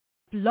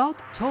Blog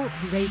Talk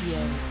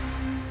Radio.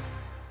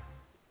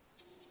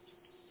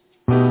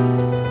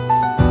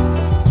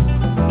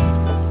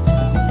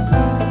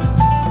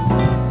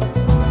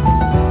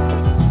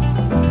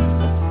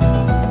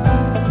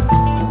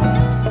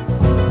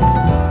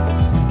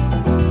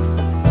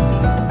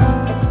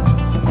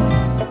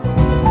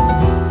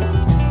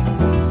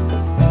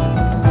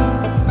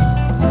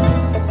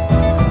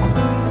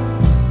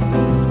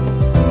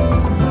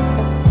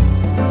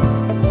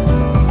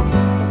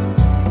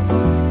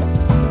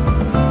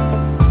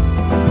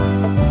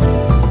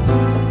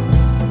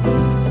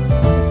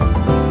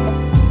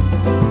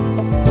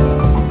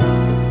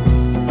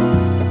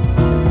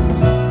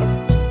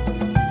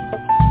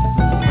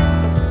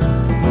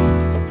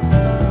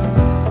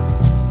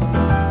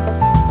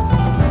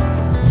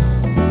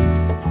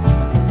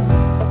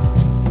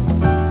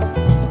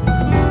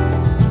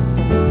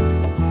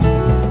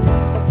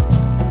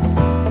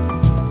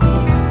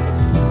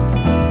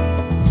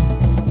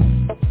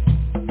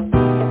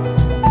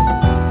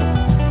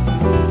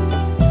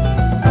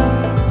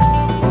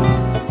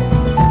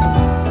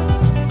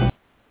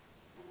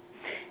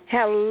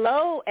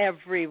 Hello,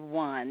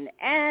 everyone,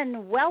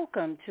 and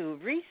welcome to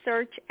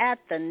Research at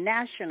the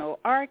National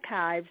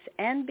Archives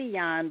and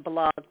Beyond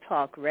Blog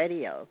Talk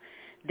Radio.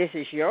 This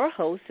is your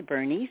host,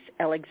 Bernice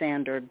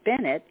Alexander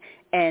Bennett,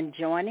 and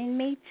joining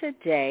me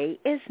today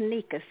is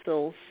Nicka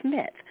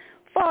Smith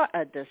for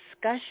a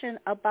discussion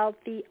about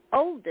the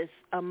oldest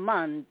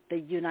among the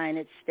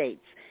United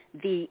States,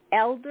 the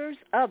elders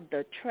of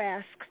the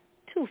Trask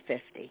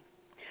 250.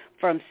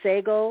 From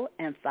Sewell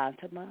and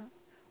Fatima,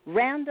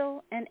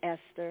 Randall and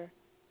Esther,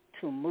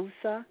 to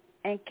Musa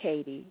and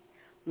Katie,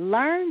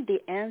 learn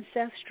the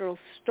ancestral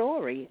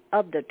story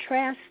of the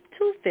Trask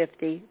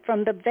 250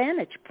 from the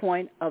vantage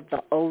point of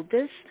the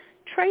oldest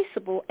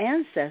traceable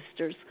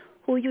ancestors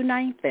who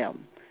unite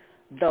them,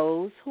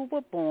 those who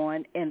were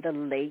born in the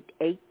late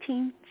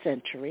 18th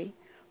century,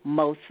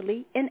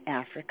 mostly in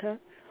Africa,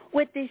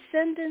 with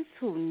descendants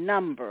who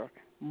number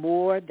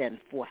more than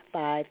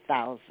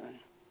 5,000.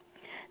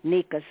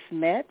 Nicka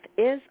Smith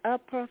is a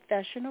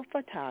professional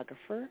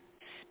photographer,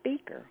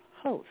 speaker,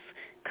 host,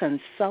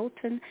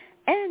 consultant,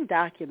 and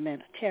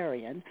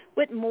documentarian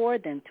with more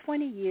than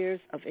 20 years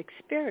of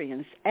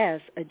experience as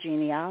a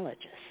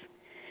genealogist.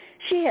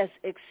 She has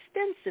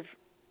extensive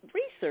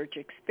research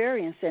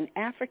experience in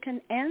African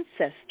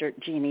ancestor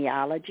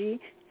genealogy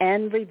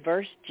and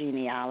reverse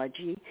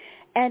genealogy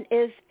and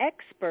is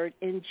expert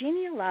in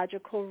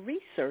genealogical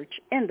research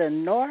in the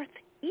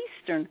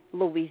northeastern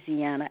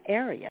Louisiana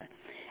area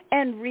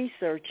and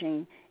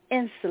researching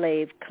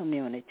enslaved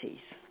communities.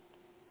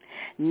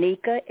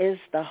 Nicka is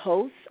the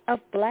host of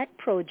Black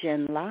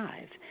Progen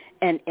Live,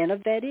 an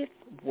innovative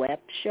web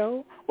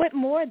show with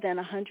more than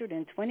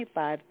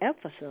 125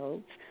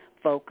 episodes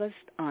focused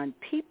on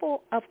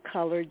people of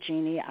color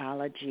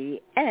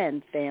genealogy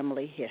and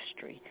family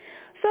history.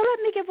 So let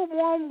me give a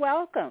warm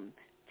welcome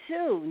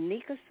to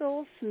Nicka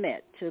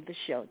Smith to the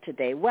show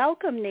today.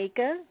 Welcome,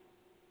 Nicka.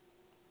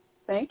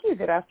 Thank you.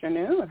 Good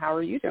afternoon. How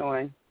are you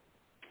doing?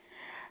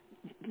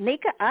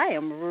 Nicka, I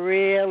am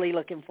really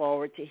looking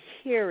forward to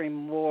hearing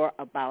more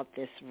about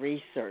this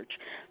research.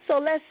 So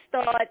let's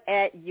start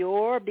at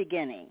your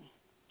beginning.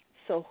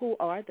 So who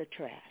are the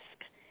Trask,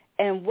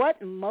 and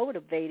what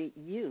motivated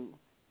you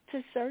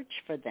to search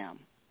for them?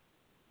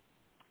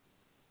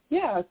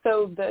 Yeah,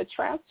 so the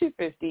Trask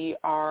 250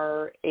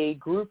 are a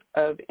group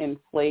of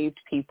enslaved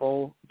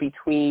people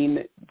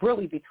between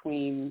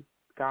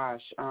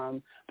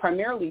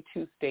primarily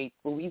two states,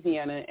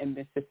 Louisiana and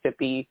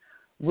Mississippi,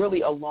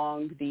 really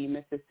along the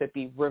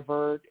Mississippi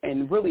River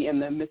and really in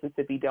the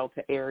Mississippi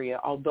Delta area,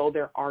 although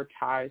there are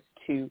ties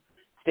to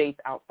states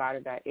outside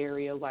of that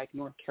area like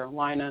North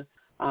Carolina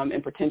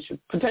and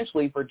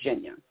potentially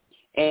Virginia.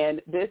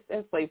 And this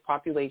enslaved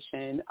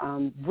population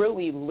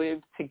really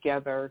lived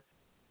together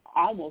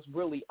almost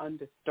really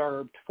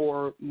undisturbed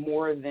for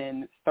more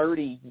than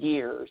 30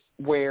 years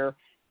where,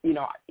 you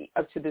know,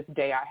 up to this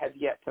day I have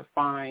yet to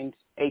find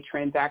a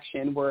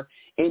transaction where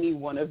any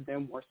one of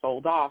them were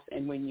sold off.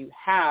 And when you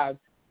have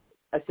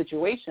a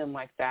situation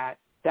like that,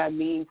 that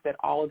means that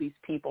all of these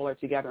people are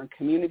together in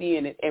community,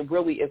 and it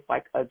really is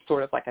like a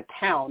sort of like a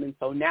town. And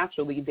so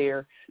naturally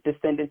their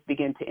descendants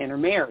begin to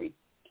intermarry.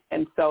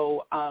 And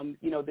so,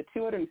 the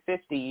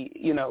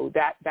 250,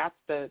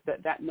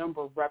 that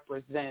number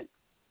represents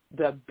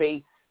the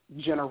base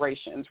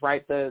generations,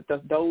 right?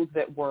 Those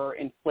that were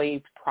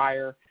enslaved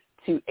prior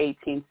to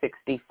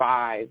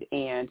 1865,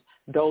 and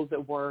those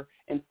that were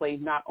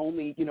enslaved not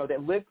only,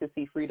 that lived to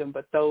see freedom,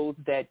 but those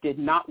that did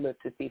not live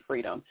to see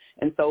freedom.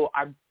 And so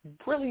I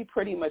really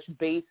pretty much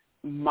base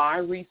my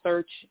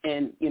research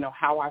and,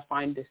 how I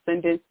find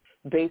descendants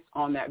based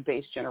on that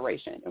base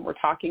generation. And we're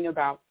talking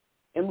about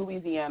in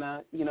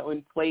Louisiana,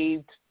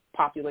 enslaved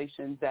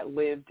populations that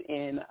lived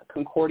in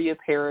Concordia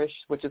Parish,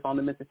 which is on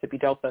the Mississippi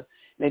Delta.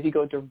 And if you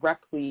go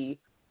directly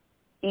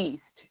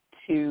east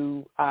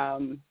to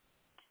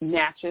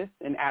Natchez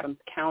in Adams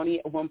County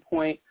at one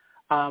point,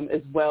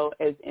 as well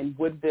as in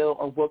Woodville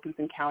or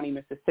Wilkinson County,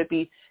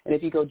 Mississippi. And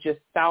if you go just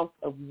south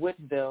of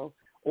Woodville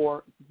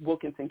or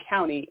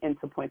County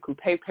into Point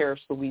Coupé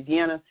Parish,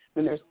 Louisiana.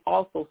 Then there's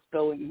also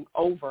spilling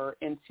over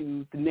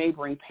into the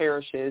neighboring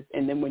parishes.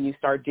 And then when you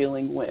start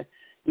dealing with,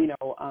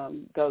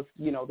 those,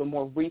 the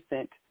more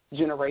recent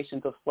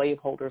generations of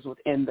slaveholders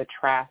within the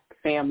Trask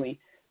family,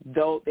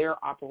 though their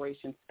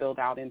operations spilled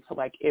out into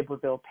like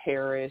Iberville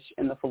Parish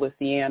and the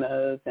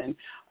Felicianas and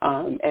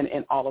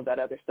all of that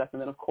other stuff.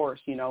 And then, of course,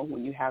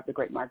 when you have the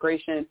Great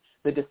Migration,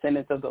 the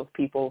descendants of those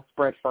people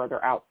spread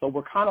further out. So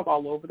we're kind of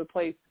all over the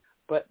place,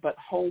 but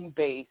home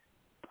base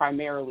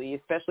primarily,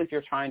 especially if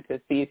you're trying to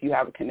see if you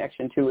have a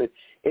connection to it,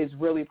 is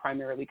really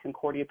primarily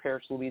Concordia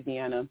Parish,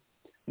 Louisiana,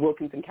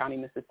 Wilkinson County,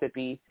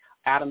 Mississippi,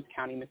 Adams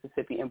County,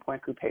 Mississippi, and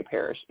Point Coupé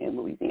Parish in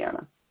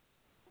Louisiana.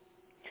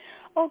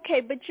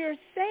 Okay, but you're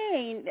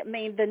saying,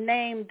 the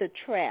name the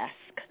Trask.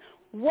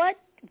 What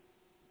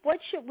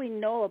should we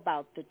know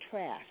about the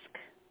Trask?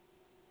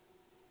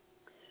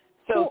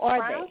 So who are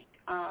Trask,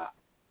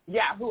 they?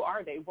 Who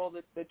are they? Well,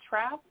 the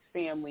Trask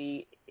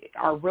family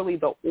are really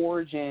the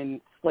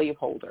origin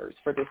slaveholders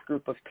for this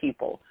group of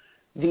people.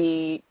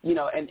 And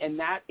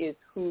that is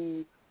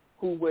who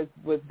was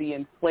the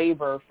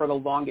enslaver for the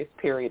longest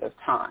period of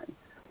time.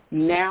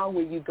 Now,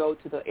 when you go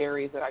to the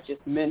areas that I just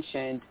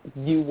mentioned,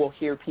 you will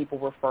hear people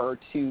refer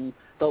to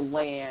the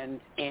land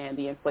and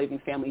the enslaving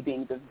family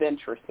being the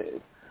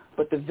ventresses.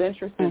 But the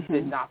ventresses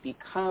did not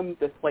become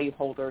the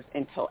slaveholders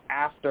until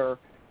after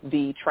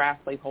the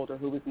Trask slaveholder,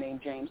 who was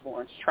named James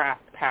Lawrence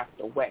Trask, passed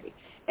away.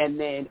 And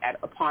then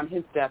upon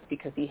his death,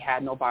 because he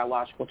had no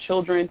biological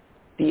children,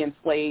 the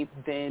enslaved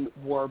then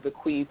were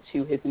bequeathed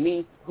to his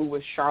niece, who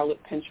was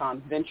Charlotte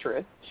Pynchon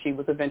Ventress. She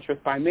was a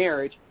Ventress by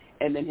marriage.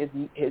 And then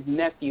his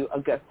nephew,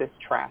 Augustus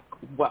Trask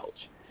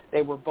Welch.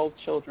 They were both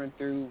children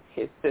through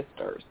his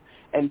sisters.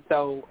 And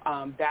so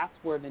that's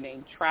where the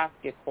name Trask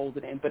gets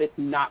folded in, but it's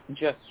not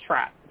just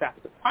Trask. That's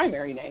the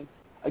primary name.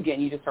 Again,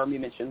 you just heard me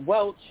mention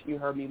Welch. You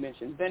heard me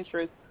mention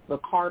Ventress. The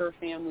Carter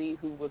family,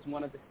 who was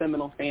one of the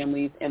Seminole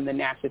families in the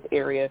Natchez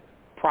area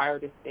prior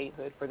to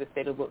statehood for the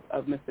state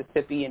of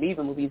Mississippi and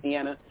even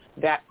Louisiana,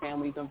 that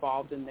family's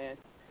involved in this.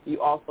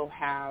 You also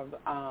have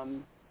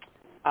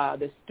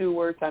the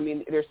Stewarts.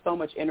 There's so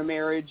much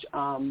intermarriage,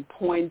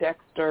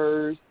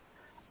 Poindexters.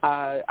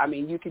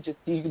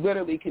 You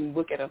literally can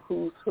look at a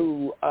who's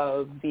who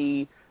of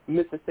the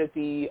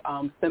Mississippi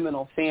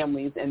Seminole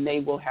families, and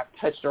they will have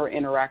touched or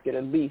interacted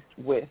at least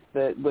with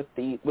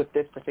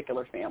this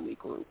particular family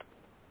group.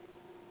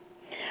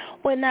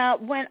 Well, now,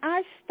 when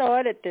I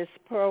started this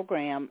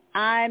program,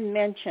 I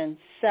mentioned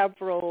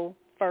several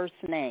first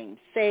names: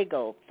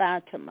 Sego,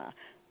 Fatima,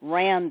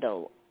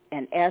 Randall,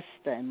 and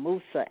Esther, and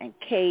Musa, and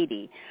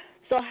Katie.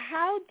 So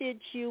how did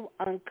you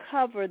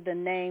uncover the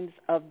names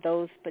of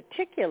those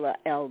particular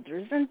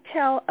elders, and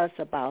tell us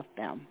about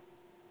them?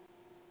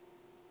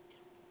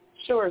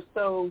 Sure.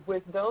 So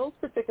with those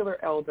particular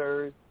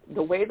elders,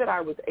 the way that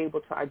I was able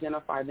to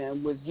identify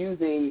them was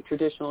using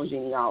traditional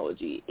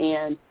genealogy.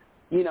 And,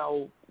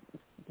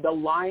 the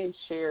lion's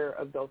share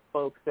of those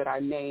folks that I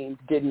named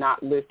did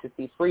not live to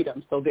see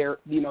freedom. So there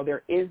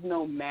is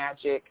no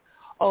magic,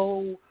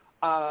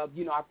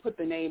 I put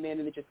the name in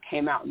and it just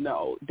came out.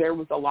 No, there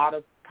was a lot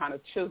of kind of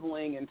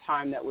chiseling and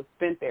time that was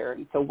spent there.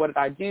 And so what did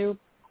I do?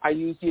 I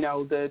used,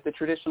 the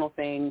traditional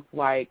things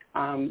like,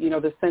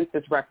 the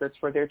census records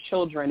for their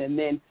children, and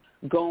then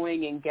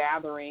going and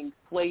gathering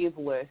slave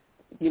lists,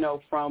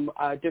 from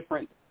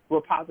different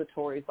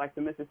repositories like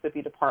the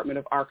Mississippi Department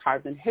of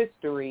Archives and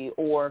History,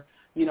 or,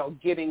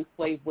 getting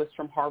slave lists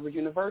from Harvard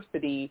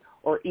University,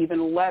 or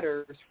even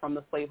letters from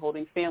the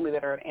slaveholding family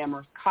that are at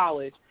Amherst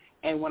College.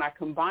 And when I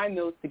combine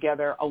those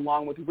together,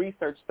 along with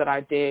research that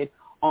I did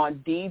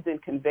on deeds and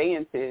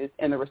conveyances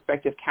in the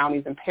respective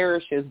counties and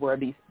parishes where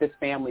this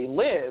family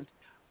lived,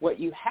 what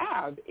you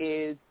have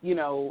is,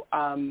 you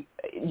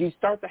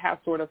start to have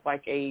sort of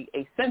like a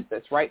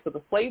census, right? So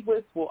the slave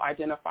list will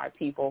identify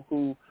people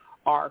who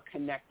are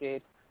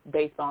connected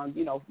based on,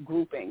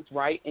 groupings,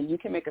 right? And you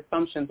can make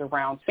assumptions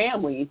around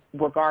families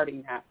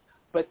regarding that.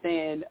 But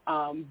then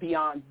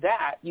beyond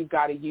that, you've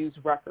got to use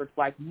records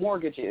like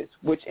mortgages,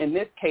 which in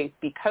this case,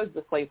 because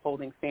the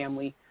slaveholding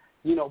family,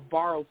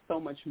 borrowed so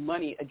much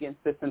money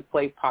against this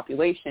enslaved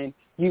population,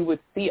 you would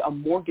see a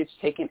mortgage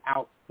taken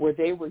out where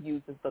they were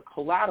used as the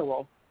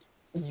collateral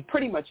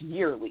pretty much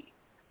yearly,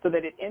 so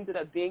that it ended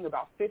up being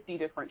about 50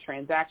 different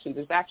transactions.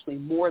 There's actually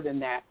more than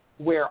that,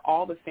 where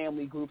all the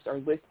family groups are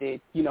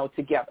listed,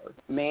 together,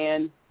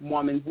 man,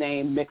 woman's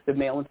name, mix of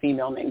male and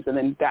female names, and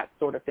then that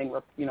sort of thing,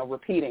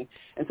 repeating.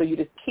 And so you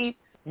just keep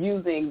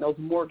using those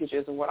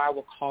mortgages, or what I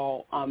will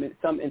call, in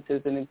some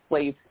instances, an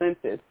enslaved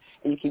census,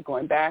 and you keep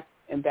going back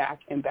and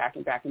back and back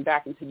and back and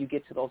back until you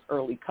get to those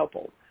early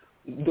couples.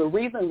 The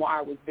reason why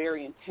I was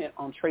very intent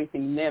on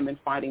tracing them and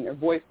finding their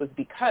voice was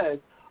because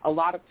a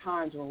lot of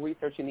times when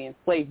researching the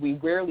enslaved, we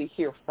rarely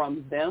hear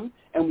from them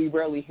and we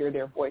rarely hear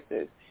their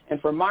voices. And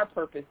for my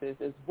purposes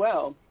as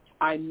well,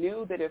 I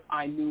knew that if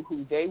I knew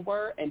who they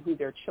were and who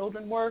their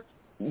children were,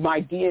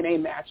 my DNA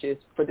matches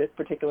for this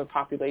particular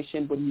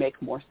population would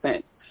make more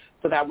sense.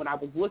 So that when I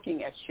was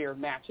looking at shared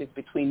matches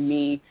between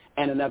me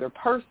and another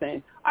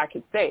person, I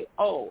could say,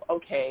 oh,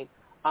 okay,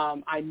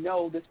 I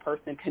know this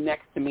person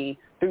connects to me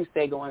through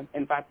Sewell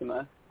and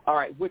Fatima. All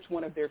right, which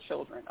one of their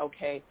children?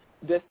 Okay,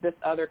 this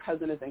other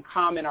cousin is in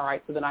common. All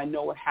right, so then I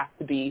know it has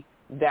to be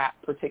that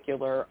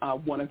particular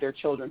one of their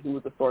children who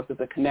was the source of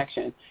the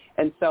connection.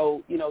 And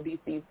so,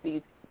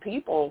 these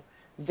people,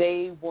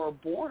 they were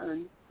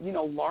born,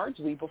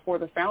 largely before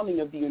the founding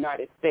of the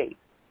United States.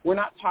 We're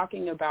not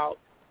talking about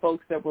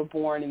folks that were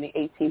born in the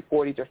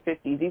 1840s or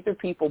 50s. These are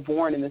people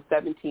born in the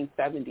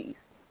 1770s,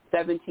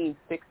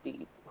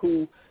 1760s,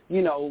 who,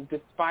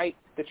 despite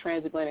the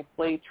transatlantic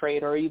slave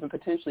trade or even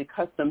potentially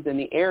customs in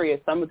the area,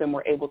 some of them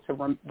were able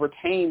to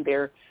retain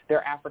their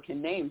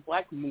African names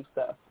like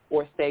Musa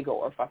or Sego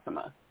or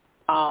Fatima.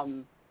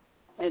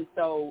 And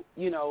so,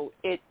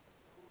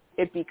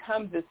 it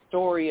becomes this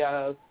story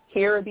of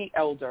here are the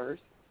elders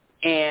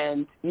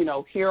and,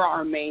 here are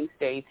our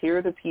mainstays, here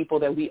are the people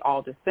that we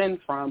all descend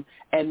from.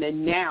 And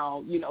then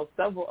now,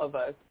 several of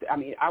us,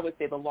 I would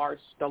say the large,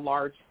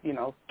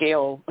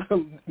 scale,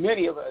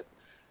 many of us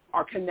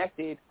are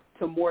connected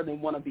to more than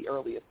one of the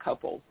earliest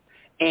couples.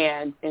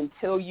 And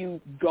until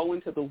you go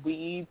into the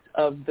weeds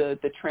of the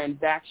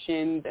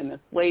transactions and the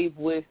slave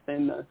lists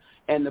and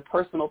the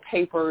personal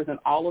papers and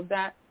all of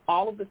that,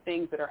 all of the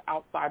things that are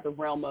outside the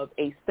realm of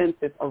a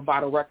census or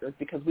vital records,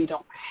 because we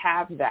don't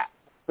have that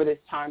for this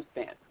time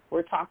span.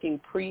 We're talking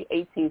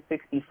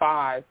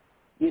pre-1865,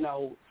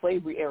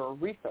 slavery era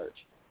research.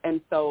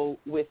 And so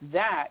with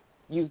that,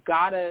 you've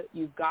got to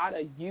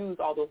use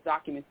all those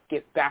documents to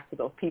get back to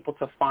those people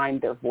to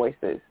find their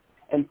voices.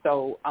 And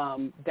so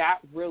that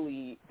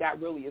really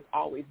has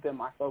always been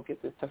my focus,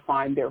 is to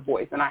find their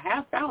voice. And I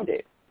have found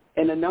it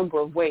in a number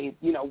of ways,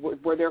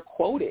 where they're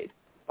quoted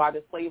by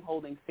the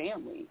slaveholding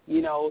family.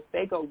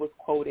 Sego was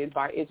quoted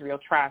by Israel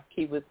Trask.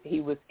 He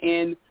was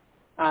in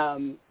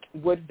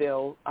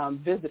Woodville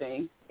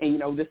visiting,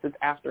 and, this is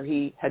after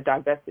he had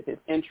divested his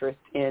interest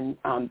in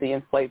the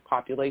enslaved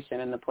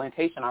population and the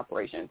plantation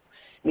operations.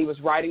 And he was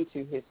writing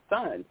to his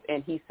sons,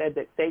 and he said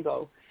that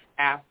Sego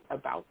asked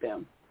about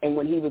them and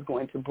when he was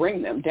going to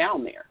bring them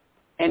down there.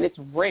 And it's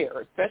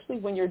rare, especially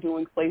when you're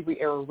doing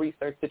slavery-era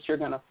research, that you're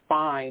going to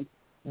find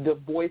the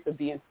voice of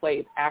the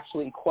enslaved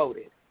actually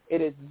quoted.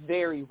 It is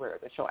very rare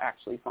that you'll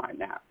actually find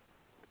that.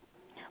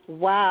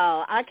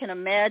 Wow, I can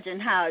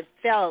imagine how it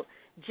felt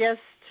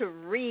just to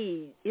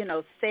read,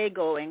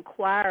 Sego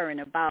inquiring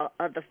about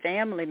other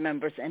family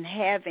members and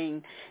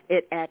having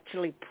it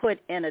actually put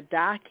in a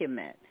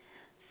document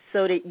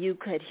so that you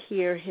could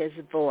hear his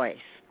voice.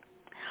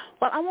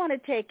 Well, I want to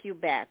take you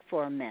back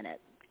for a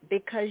minute,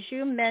 because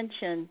you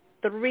mentioned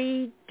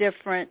 3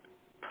 different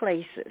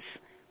places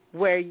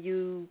where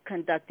you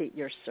conducted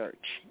your search.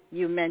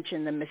 You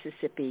mentioned the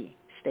Mississippi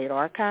State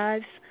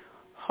Archives,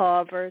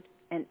 Harvard,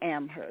 and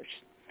Amherst.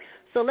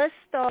 So let's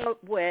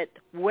start with,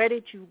 where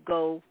did you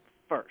go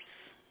first?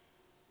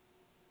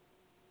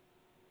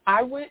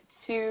 I went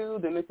to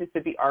the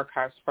Mississippi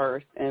Archives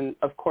first, and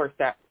of course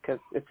that's because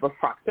it's the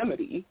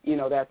proximity.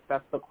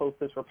 That's the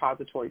closest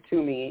repository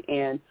to me.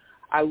 And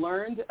I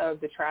learned of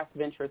the Trask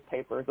Ventures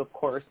papers, of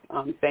course,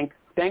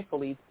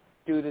 thankfully,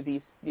 due to these,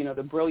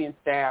 the brilliant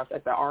staff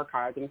at the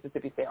archives, the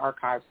Mississippi State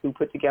Archives, who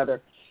put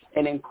together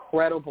an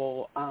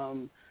incredible,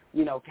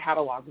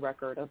 catalog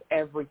record of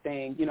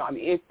everything.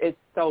 It's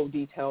so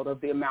detailed, of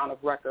the amount of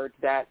records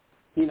that,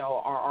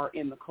 are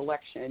in the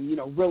collection,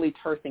 really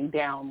tearing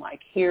down, like,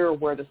 here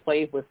where the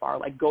slave lists are,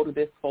 like, go to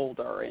this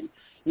folder. And,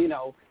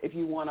 if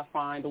you want to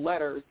find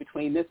letters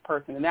between this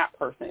person and that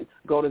person,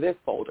 go to this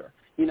folder.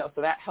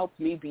 So that helped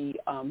me be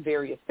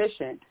very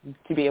efficient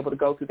to be able to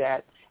go through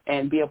that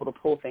and be able to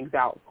pull things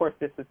out. Of course,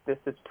 this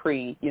is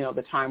pre,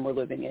 the time we're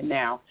living in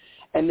now.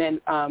 And then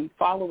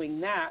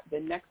following that, the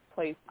next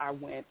place I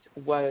went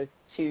was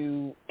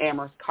to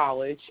Amherst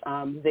College,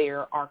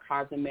 their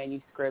archives and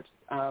manuscripts,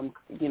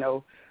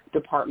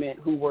 department,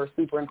 who were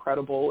super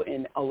incredible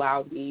and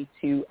allowed me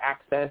to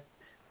access,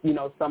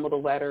 some of the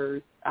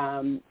letters,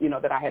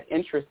 that I had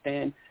interest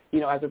in,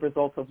 as a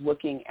result of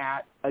looking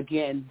at,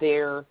 again,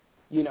 their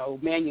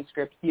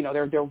manuscripts,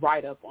 their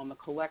write-up on the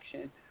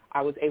collection.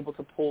 I was able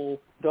to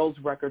pull those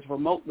records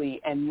remotely.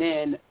 And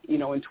then, in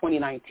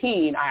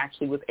 2019, I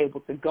actually was able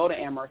to go to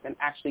Amherst and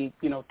actually,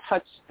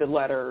 touch the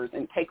letters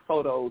and take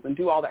photos and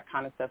do all that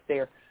kind of stuff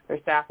there.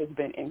 Their staff has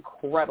been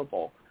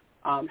incredible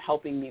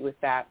helping me with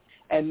that.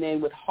 And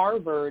then with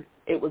Harvard,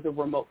 it was a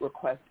remote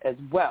request as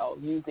well,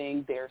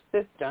 using their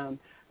system,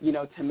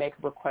 to make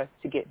requests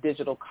to get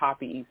digital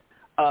copies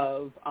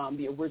of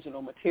the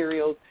original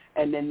materials,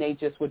 and then they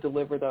just would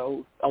deliver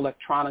those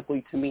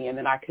electronically to me, and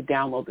then I could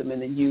download them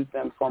and then use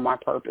them for my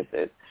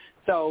purposes.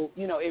 So,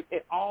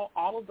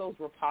 all of those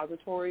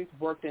repositories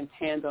worked in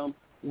tandem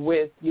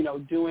with,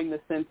 doing the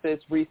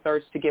census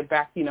research to get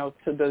back, to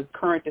the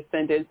current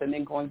descendants, and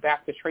then going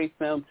back to trace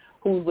them,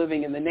 who's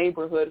living in the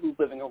neighborhood, who's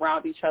living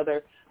around each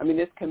other.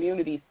 This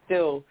community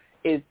still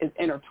is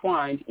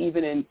intertwined,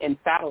 even in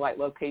satellite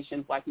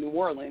locations like New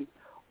Orleans,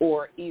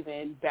 or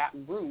even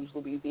Baton Rouge,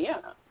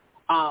 Louisiana.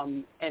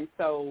 And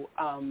so,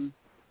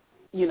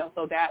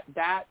 so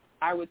that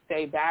I would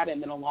say that,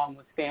 and then along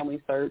with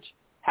family search,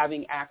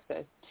 having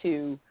access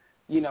to,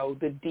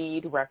 the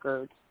deed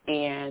records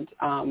and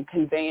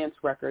conveyance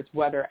records,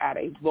 whether at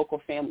a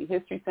local family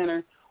history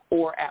center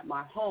or at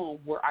my home,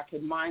 where I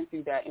could mine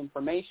through that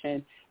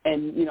information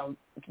and,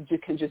 you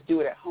can just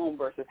do it at home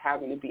versus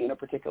having to be in a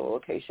particular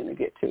location to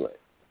get to it.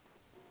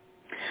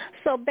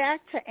 So back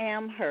to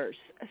Amherst.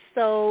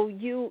 So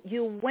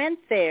you went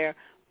there,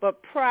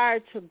 but prior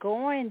to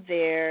going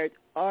there,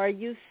 are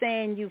you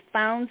saying you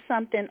found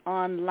something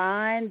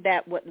online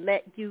that would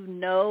let you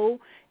know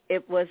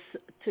it was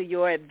to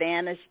your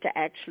advantage to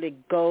actually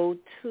go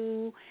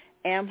to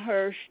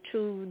Amherst,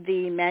 to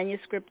the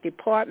manuscript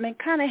department?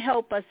 Kind of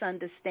help us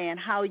understand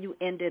how you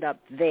ended up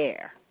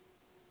there.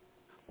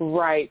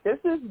 Right. This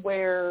is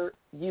where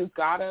you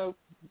got to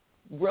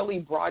really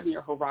broaden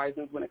your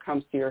horizons when it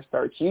comes to your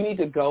search. You need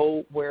to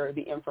go where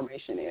the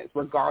information is,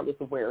 regardless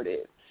of where it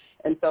is.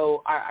 And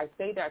so I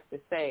say that to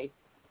say,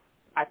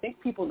 I think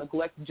people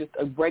neglect just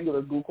a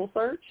regular Google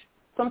search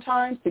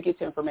sometimes to get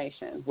to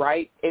information,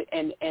 right?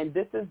 And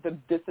this is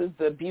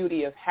the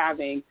beauty of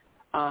having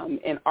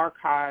an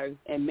archives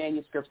and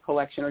manuscripts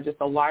collection, or just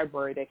a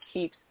library that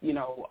keeps,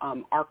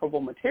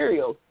 archival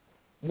materials,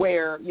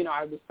 where,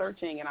 I was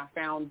searching and I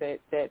found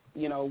that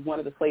one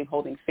of the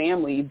slaveholding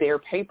family, their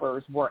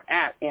papers were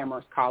at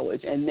Amherst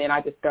College. And then I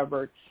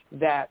discovered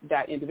that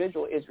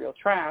individual, Israel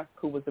Trask,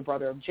 who was the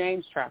brother of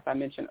James Trask I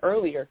mentioned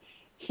earlier,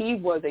 he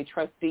was a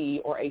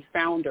trustee or a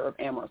founder of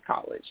Amherst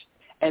College.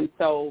 And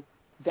so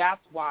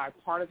that's why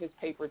part of his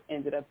papers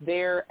ended up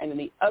there, and then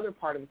the other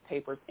part of his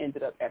papers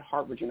ended up at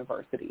Harvard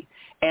University.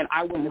 And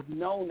I wouldn't have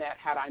known that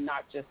had I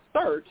not just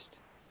searched,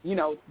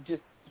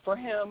 just for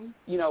him,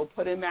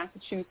 put in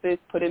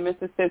Massachusetts, put in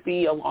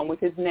Mississippi, along with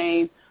his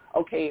name.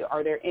 Okay,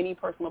 are there any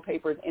personal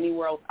papers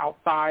anywhere else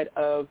outside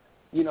of,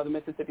 the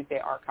Mississippi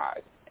State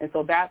Archives? And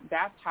so that's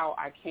how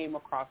I came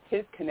across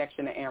his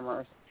connection to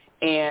Amherst.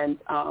 And,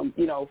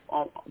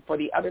 for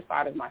the other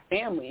side of my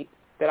family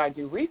that I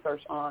do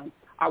research on,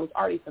 I was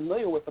already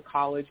familiar with the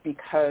college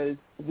because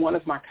one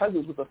of my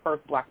cousins was the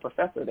first black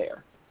professor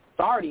there.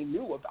 So I already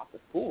knew about the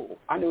school.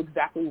 I knew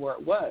exactly where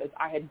it was.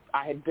 I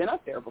had been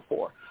up there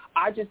before.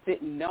 I just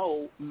didn't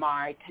know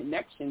my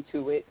connection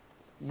to it,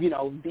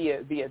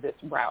 via this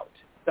route.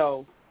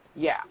 So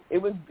yeah,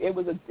 it was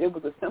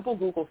a simple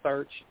Google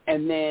search,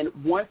 and then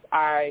once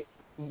I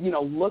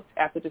looked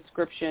at the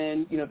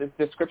description, the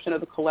description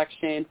of the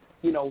collection,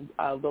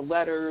 the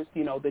letters,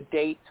 the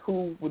dates,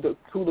 who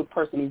the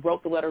person who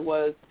wrote the letter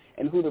was,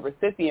 and who the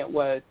recipient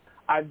was,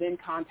 I then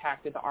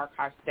contacted the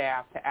archive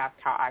staff to ask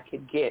how I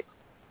could get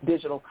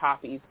digital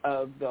copies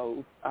of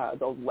those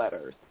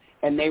letters,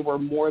 and they were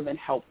more than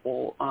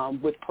helpful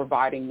with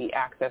providing me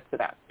access to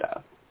that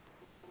stuff.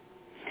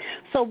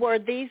 So were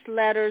these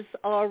letters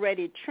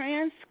already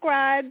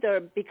transcribed,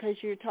 or because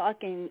you're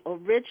talking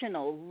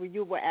original,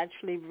 you were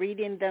actually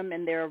reading them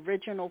in their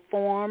original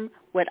form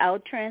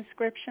without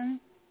transcription?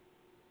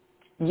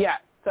 Yeah.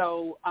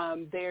 So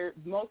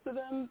most of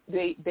them,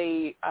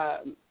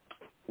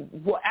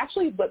 well,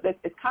 actually, but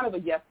it's kind of a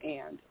yes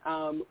and.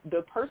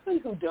 The person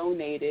who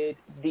donated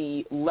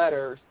the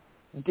letters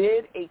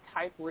did a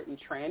typewritten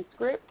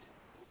transcript,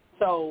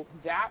 so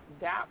that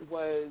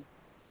was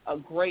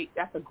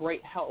that's a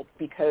great help,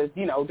 because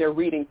they're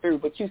reading through,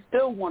 but you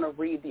still want to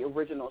read the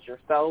originals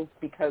yourself,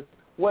 because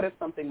what if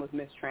something was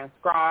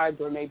mistranscribed,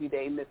 or maybe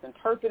they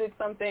misinterpreted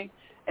something?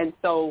 And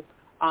so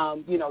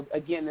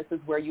again, this is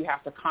where you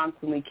have to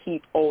constantly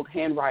keep old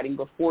handwriting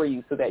before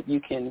you, so that you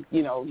can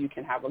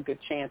have a good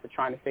chance of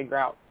trying to figure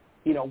out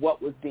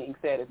what was being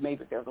said. If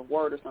maybe there's a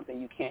word or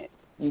something you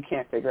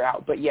can't figure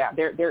out. But yeah,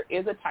 there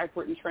is a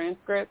typewritten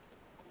transcript.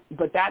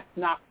 But that's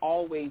not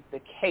always the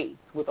case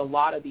with a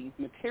lot of these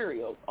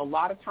materials. A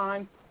lot of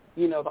times,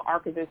 the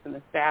archivists and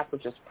the staff are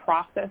just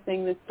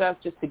processing this stuff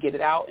just to get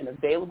it out and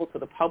available to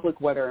the public,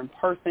 whether in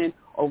person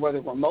or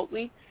whether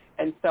remotely.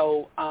 And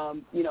so,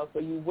 so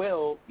you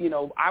will,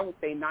 I would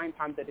say 9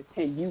 times out of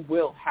 10, you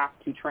will have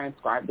to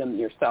transcribe them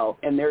yourself.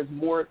 And there's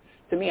more,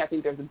 to me, I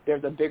think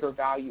there's a bigger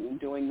value in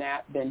doing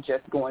that than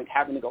just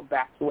having to go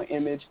back to an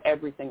image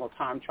every single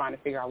time trying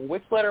to figure out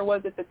which letter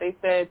was it that they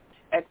said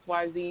X,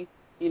 Y, Z.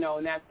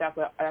 And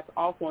that's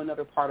also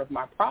another part of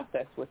my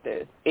process with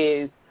this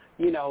is,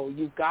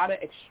 you've got to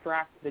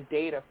extract the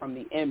data from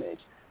the image.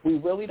 We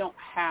really don't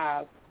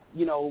have,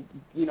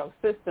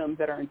 systems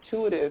that are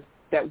intuitive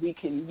that we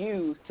can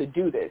use to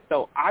do this.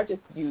 So I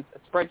just use a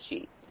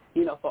spreadsheet,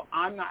 so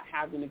I'm not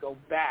having to go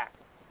back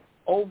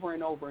over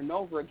and over and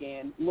over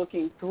again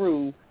looking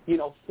through,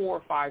 4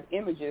 or 5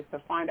 images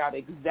to find out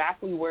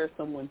exactly where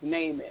someone's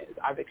name is.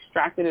 I've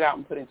extracted it out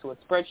and put it into a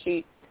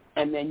spreadsheet.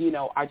 And then,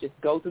 I just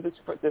go through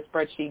the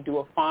spreadsheet, do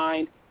a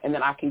find, and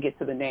then I can get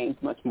to the names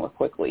much more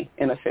quickly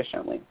and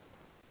efficiently.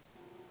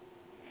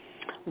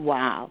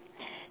 Wow.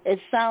 It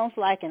sounds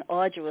like an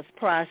arduous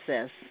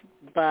process,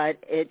 but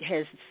it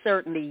has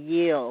certainly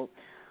yielded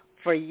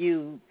for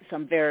you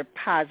some very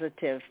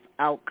positive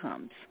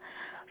outcomes.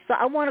 So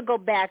I want to go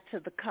back to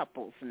the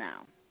couples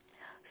now.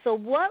 So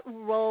what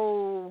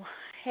role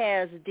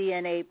has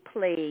DNA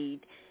played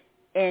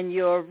in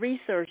your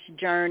research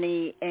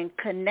journey in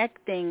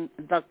connecting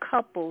the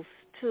couples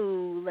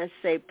to, let's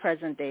say,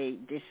 present-day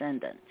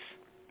descendants?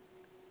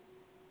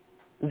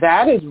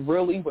 That is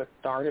really what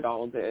started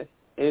all of this,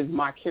 is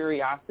my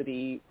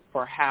curiosity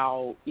for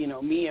how,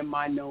 me and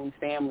my known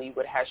family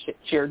would have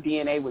shared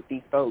DNA with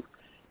these folks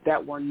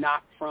that were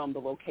not from the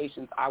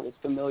locations I was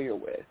familiar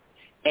with.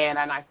 And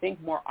I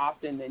think more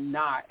often than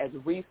not, as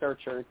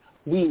researchers,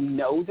 we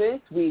know this.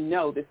 We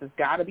know this has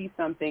got to be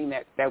something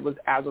that was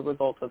as a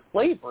result of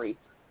slavery,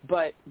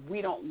 but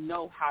we don't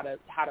know how to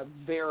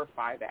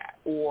verify that,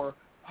 or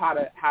how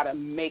to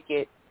make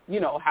it,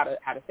 how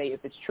to say if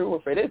it's true or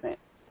if it isn't.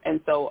 And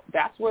so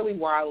that's really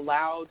where I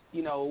allowed,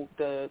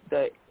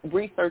 the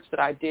research that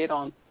I did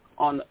on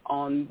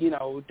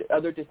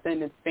other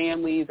descendants'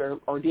 families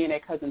or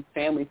DNA cousins'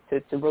 families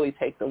to really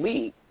take the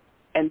lead.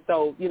 And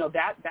so,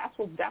 that's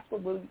what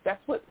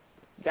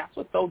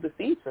sowed the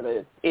seeds for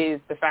this, is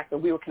the fact that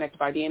we were connected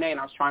by DNA, and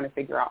I was trying to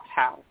figure out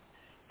how.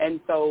 And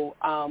so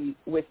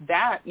with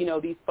that,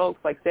 these folks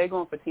like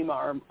Sewell and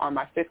Fatima are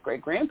my fifth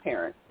grade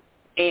grandparents,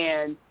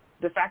 and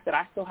the fact that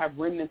I still have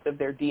remnants of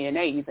their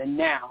DNA even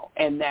now,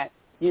 and that,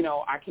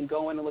 I can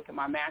go in and look at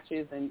my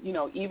matches, and,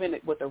 even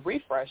with a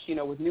refresh,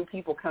 with new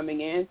people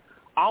coming in,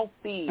 I'll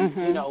see,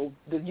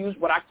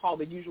 what I call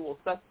the usual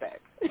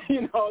suspects.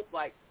 It's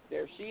like,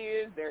 there she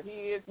is, there he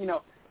is,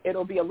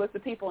 it'll be a list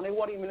of people, and it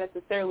won't even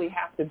necessarily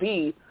have to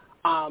be,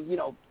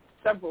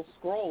 several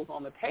scrolls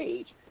on the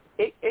page.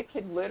 It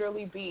could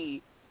literally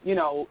be, 8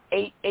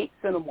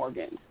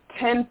 centimorgans,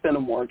 10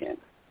 centimorgans,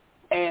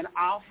 and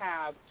I'll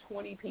have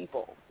 20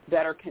 people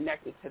that are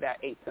connected to that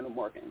 8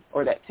 centimorgan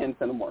or that 10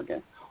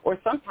 centimorgan, or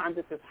sometimes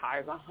it's as high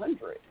as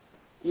 100,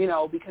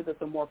 because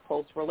it's a more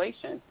close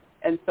relation.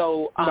 And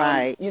so,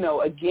 right.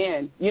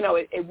 Again,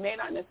 it may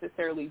not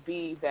necessarily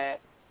be that,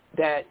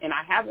 and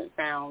I haven't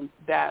found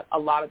that a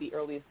lot of the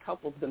earliest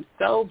couples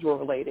themselves were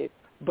related,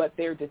 but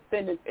their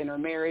descendants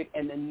intermarried,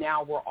 and then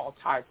now we're all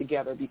tied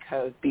together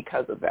because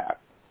of that.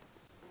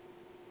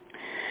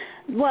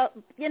 Well,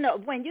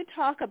 when you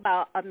talk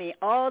about,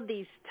 all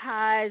these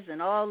ties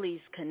and all these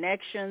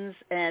connections,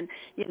 and,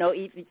 you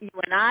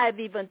and I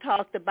have even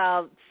talked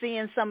about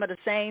seeing some of the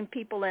same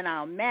people in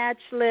our match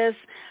list.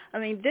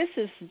 This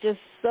is just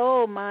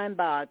so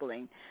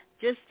mind-boggling,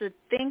 just to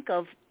think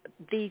of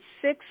these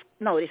there's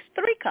 3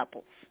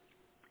 couples,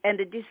 and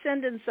the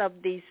descendants of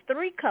these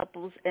 3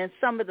 couples, and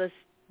some of the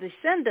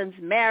descendants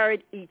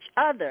married each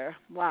other.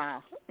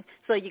 Wow.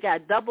 So you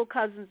got double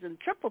cousins and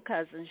triple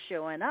cousins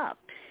showing up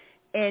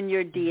in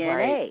your DNA.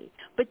 Right.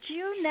 But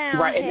you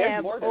now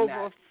have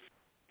over,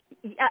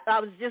 I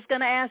was just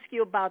going to ask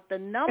you about the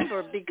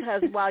number,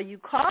 because while you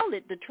call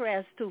it the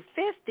Trask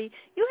 250,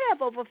 you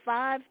have over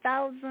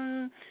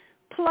 5,000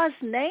 plus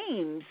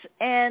names.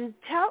 And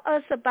tell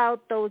us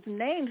about those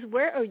names.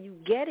 Where are you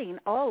getting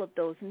all of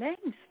those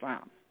names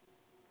from?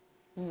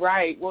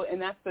 Right. Well,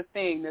 and that's the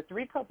thing. The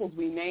 3 couples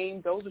we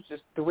named, those are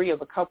just 3 of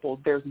the couples.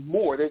 There's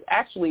more. There's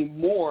actually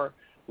more,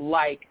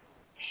 like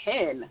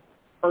 10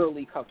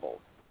 early couples.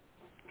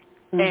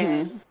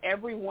 And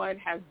everyone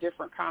has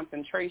different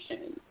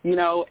concentrations,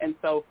 and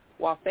so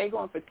while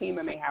Sewell and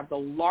Fatima may have the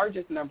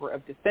largest number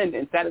of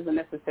descendants, that doesn't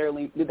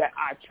necessarily, that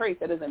I've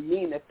traced, that doesn't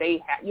mean that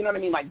they have,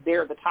 like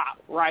they're the top,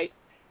 right?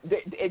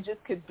 It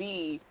just could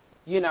be,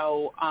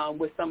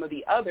 with some of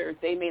the others,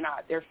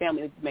 their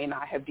families may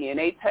not have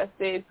DNA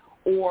tested,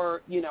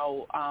 or, we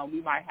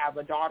might have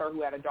a daughter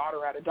who had a daughter,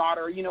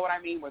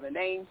 where the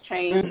names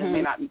change, and it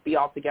may not be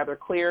altogether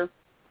clear.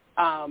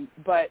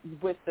 But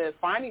with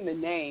finding the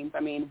names,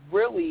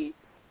 really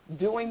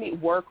doing the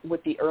work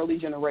with the early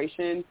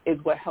generation is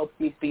what helps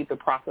me speed the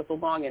process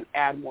along and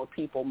add more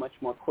people much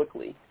more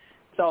quickly.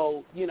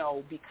 So,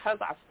 because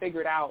I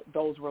figured out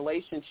those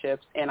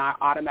relationships, and I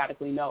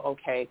automatically know,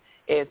 okay,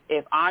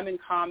 if I'm in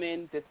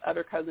common, this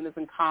other cousin is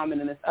in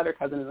common, and this other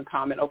cousin is in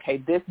common, okay,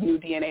 this new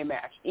DNA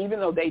match, even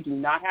though they do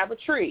not have a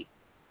tree,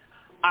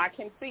 I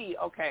can see,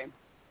 okay,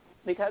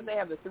 because they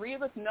have the 3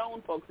 of us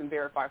known folks and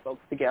verified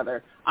folks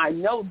together, I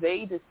know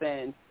they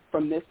descend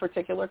from this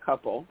particular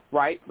couple,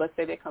 right? Let's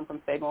say they come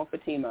from Sewell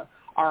and Fatima.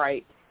 All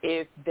right,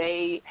 if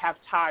they have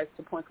ties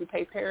to Point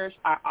Coupé Parish,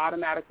 I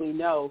automatically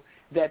know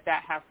that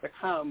has to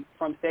come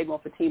from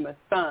Sewell and Fatima's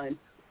son,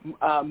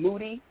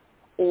 Moody,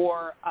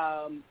 or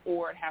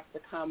it has to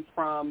come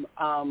from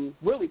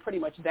really pretty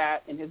much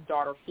that and his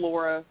daughter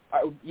Flora,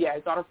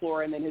 his daughter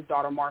Flora, and then his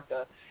daughter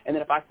Martha. And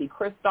then if I see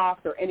Christoph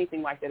or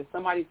anything like that, if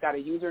somebody's got a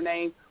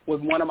username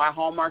with one of my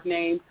hallmark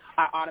names,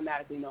 I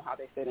automatically know how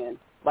they fit in.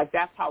 Like,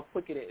 that's how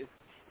quick it is.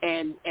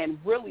 And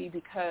really,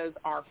 because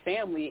our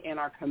family and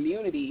our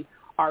community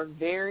are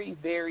very,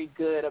 very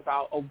good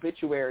about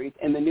obituaries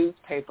in the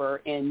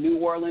newspaper in New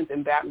Orleans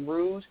and Baton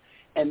Rouge,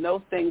 and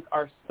those things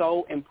are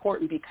so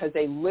important because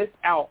they list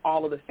out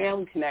all of the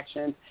family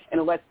connections, and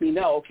it lets me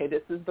know, okay,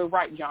 this is the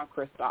right John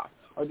Christoph,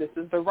 or this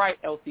is the right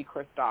Elsie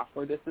Christoph,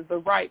 or this is the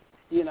right,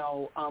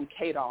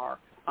 Kadar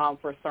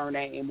for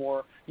surname,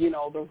 or,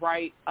 the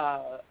right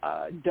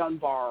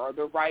Dunbar, or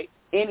the right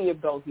any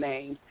of those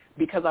names,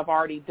 because I've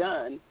already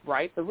done,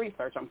 the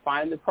research. I'm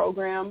finding the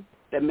program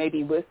that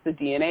maybe lists the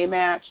DNA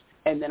match,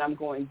 and then I'm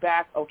going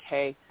back,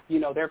 okay,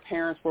 their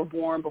parents were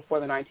born before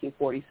the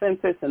 1940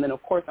 census. And then,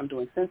 of course, I'm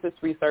doing census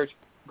research,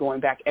 going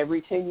back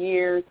every 10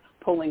 years,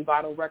 pulling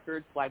vital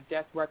records like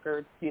death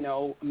records,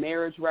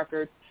 marriage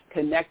records,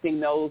 connecting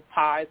those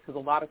ties, because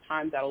a lot of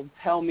times that'll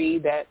tell me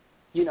that,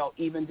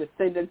 even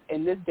descendants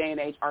in this day and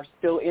age are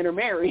still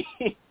intermarried.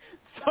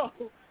 So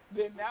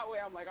then that way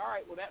I'm like, all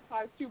right, well, that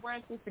ties two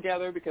branches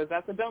together because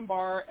that's a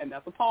Dunbar and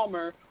that's a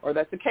Palmer, or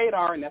that's a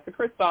Kadar and that's a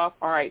Christoph.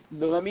 All right,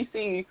 let me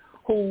see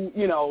who,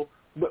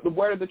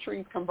 where do the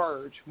trees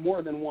converge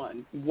more than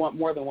one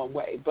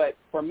way. But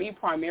for me,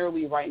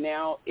 primarily right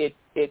now, it's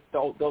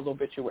those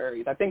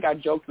obituaries. I think I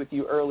joked with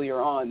you earlier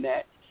on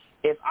that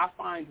if I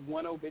find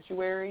one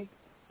obituary,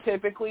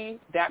 typically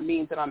that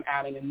means that I'm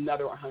adding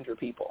another 100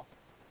 people.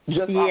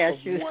 Yes,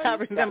 I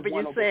remember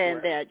you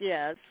saying that,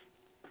 yes.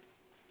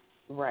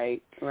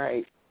 Right.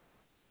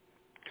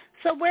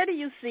 So where do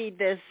you see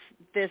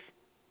this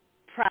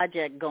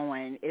project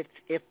going,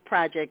 if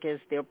project is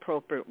the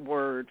appropriate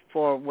word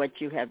for what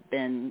you have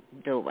been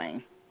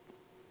doing?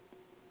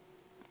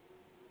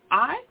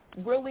 I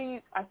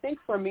think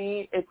for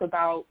me it's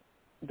about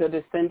the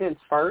descendants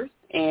first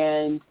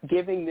and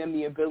giving them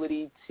the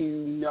ability to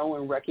know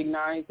and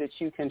recognize that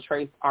you can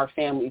trace our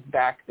families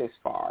back this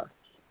far.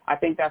 I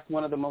think that's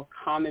one of the most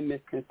common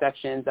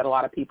misconceptions that a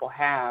lot of people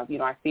have.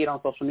 I see it on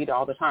social media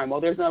all the time.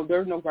 Well, there's no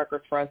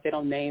records for us. They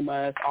don't name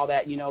us, all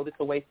that, this is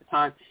a waste of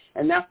time.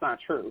 And that's not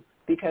true,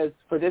 because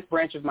for this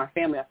branch of my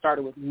family, I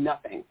started with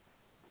nothing.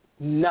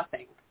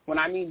 Nothing. When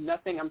I mean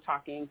nothing, I'm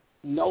talking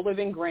no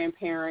living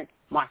grandparent.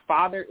 My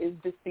father is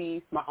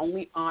deceased. My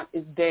only aunt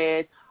is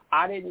dead.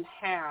 I didn't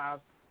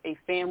have a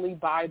family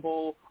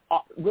Bible.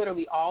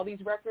 Literally all these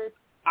records,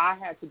 I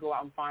had to go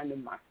out and find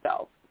them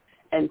myself.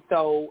 And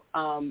so,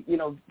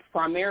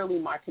 primarily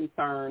my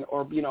concern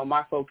or,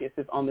 my focus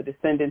is on the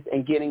descendants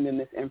and getting them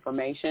this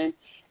information.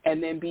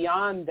 And then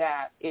beyond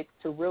that, it's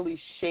to really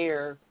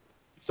share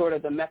sort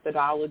of the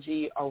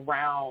methodology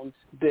around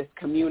this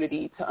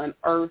community to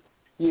unearth,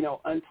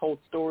 untold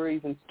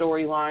stories and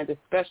storylines,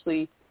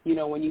 especially,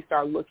 when you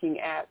start looking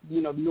at,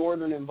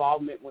 Northern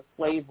involvement with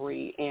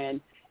slavery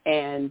and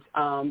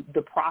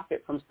the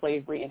profit from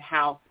slavery, and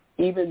how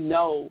even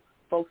though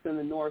folks in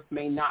the North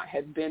may not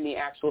have been the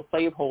actual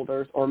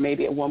slaveholders, or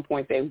maybe at one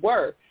point they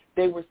were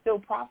still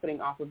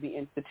profiting off of the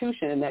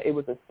institution, and that it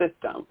was a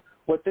system.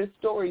 What this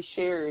story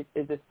shares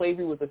is that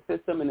slavery was a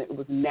system and it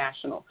was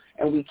national,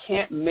 and we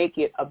can't make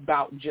it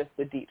about just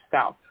the Deep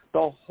South.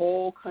 The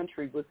whole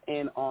country was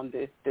in on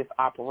this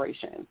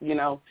operation,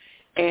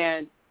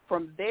 And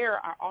from there,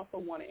 I also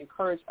want to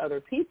encourage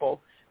other people,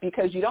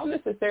 because you don't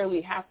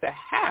necessarily have to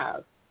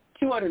have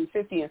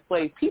 250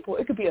 enslaved people.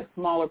 It could be a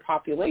smaller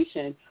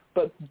population,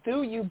 but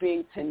through you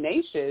being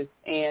tenacious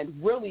and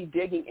really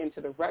digging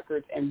into the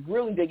records and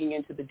really digging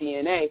into the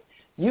DNA,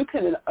 you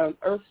can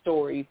unearth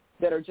stories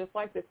that are just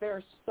like this. There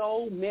are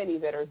so many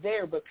that are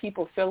there, but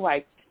people feel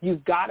like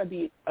you've got to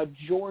be a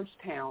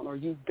Georgetown or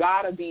you've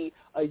got to be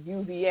a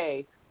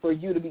UVA for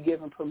you to be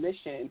given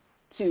permission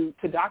to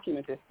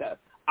document this stuff.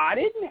 I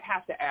didn't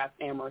have to ask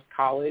Amherst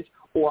College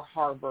or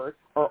Harvard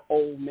or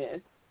Ole Miss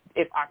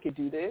if I could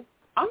do this.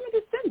 I'm a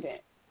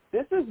descendant.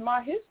 This is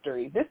my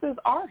history. This is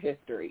our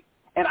history.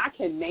 And I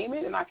can name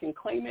it and I can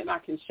claim it and I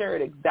can share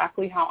it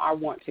exactly how I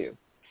want to.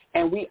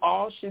 And we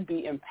all should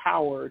be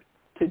empowered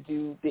to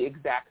do the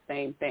exact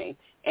same thing.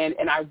 And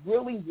I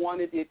really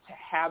wanted it to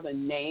have a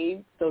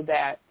name so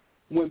that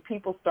when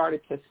people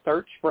started to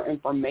search for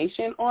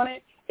information on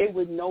it, it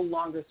would no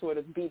longer sort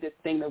of be this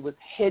thing that was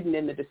hidden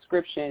in the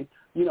description,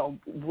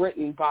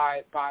 written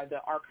by the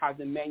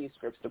Archives and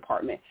Manuscripts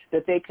Department,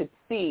 that they could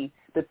see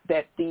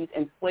that these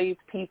enslaved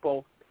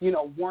people,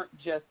 weren't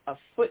just a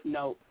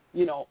footnote,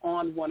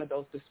 on one of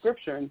those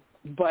descriptions,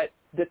 but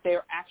that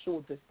they're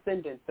actual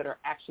descendants that are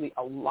actually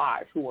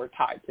alive who are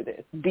tied to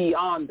this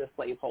beyond the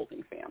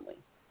slaveholding family.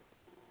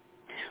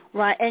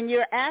 Right, and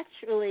you're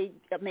actually,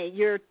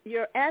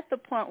 you're at the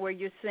point where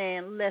you're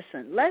saying,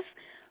 listen, let's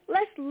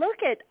look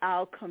at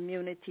our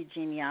community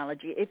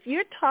genealogy. If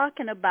you're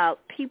talking about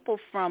people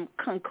from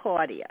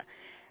Concordia,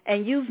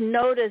 and you've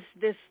noticed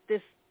this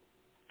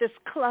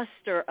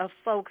cluster of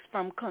folks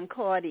from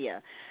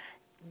Concordia,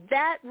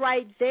 that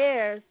right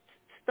there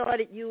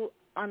started you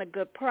on a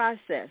good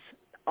process.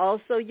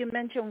 Also, you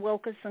mentioned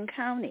Wilkinson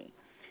County.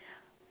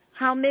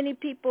 How many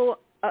people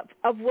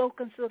of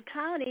Wilkinson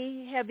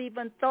County have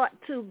even thought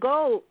to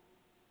go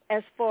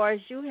as far as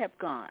you have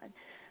gone?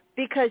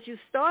 Because you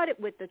started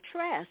with the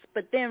Trask,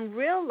 but then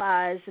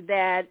realized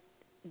that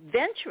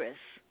Ventress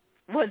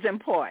was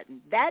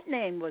important. That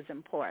name was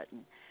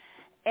important.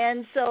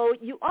 And so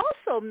you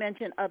also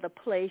mentioned other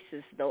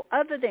places, though,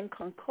 other than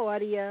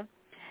Concordia,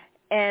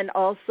 and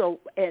also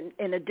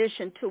in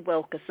addition to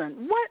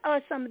Wilkinson. What are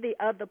some of the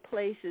other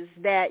places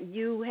that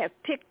you have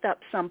picked up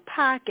some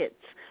pockets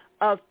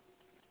of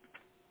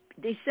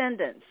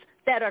descendants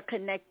that are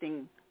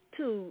connecting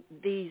to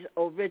these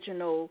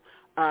original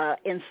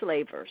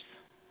enslavers?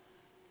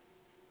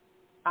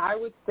 I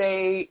would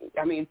say,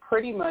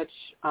 pretty much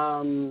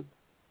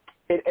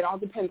it all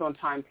depends on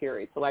time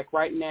period. So like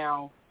right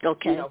now,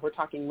 okay, we're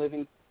talking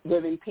living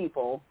living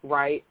people,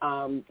 right?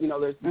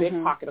 There's a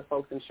big pocket of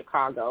folks in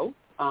Chicago,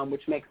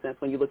 which makes sense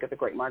when you look at the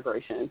Great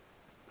Migration.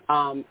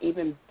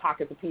 Even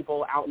pockets of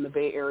people out in the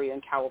Bay Area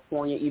in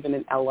California, even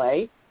in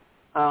LA.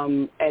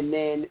 And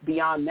then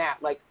beyond that,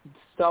 like,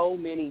 so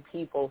many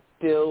people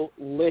still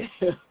live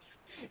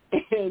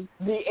in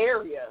the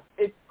area.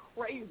 It's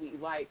crazy.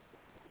 Like,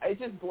 it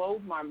just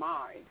blows my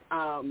mind.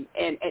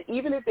 And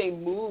even if they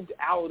moved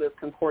out of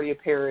Concordia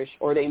Parish,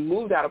 or they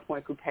moved out of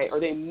Point Coupé, or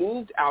they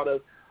moved out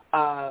of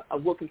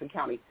Wilkinson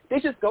County, they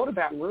just go to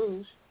Baton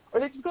Rouge, or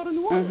they just go to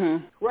New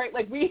Orleans, right?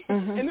 Like,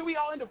 and then we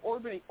all end up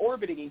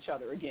orbiting each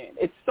other again.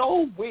 It's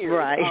so weird.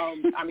 Right.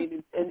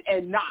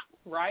 And not,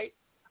 right?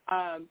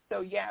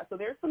 So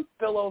there's some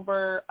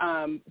spillover.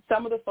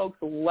 Some of the folks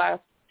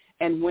left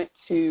and went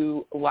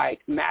to,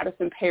 like,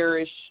 Madison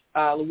Parish,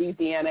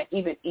 Louisiana,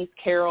 even East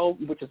Carroll,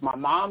 which is my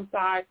mom's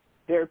side.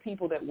 There are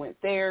people that went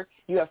there.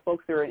 You have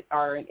folks that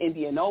are in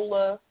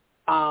Indianola,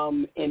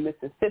 in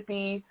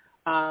Mississippi.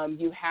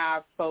 You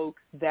have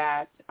folks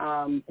that,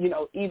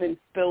 even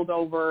spilled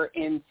over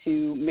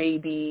into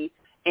maybe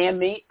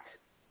Amite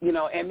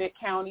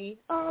County,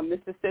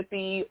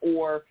 Mississippi,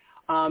 or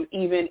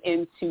even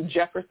into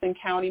Jefferson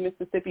County,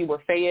 Mississippi,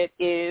 where Fayette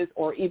is,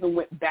 or even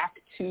went back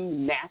to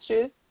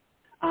Natchez,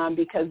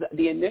 because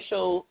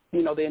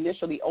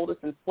the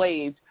oldest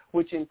enslaved,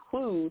 which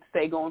includes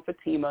Sego and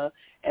Fatima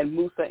and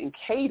Musa and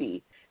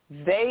Katie,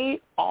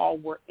 they all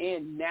were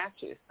in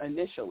Natchez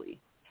initially.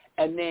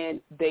 And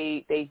then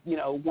they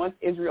once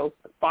Israel's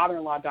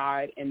father-in-law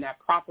died and that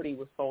property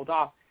was sold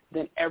off,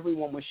 then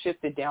everyone was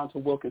shifted down to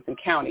Wilkinson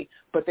County.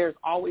 But there's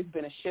always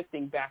been a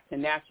shifting back to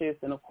Natchez.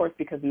 And, of course,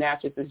 because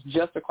Natchez is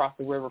just across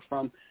the river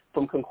from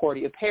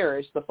Concordia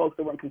Parish, the folks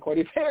that were in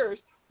Concordia Parish,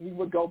 we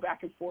would go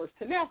back and forth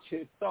to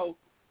Natchez. So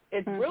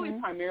it's really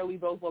primarily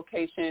those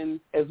locations,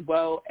 as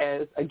well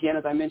as, again,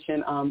 as I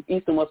mentioned,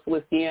 East and West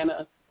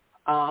Feliciana,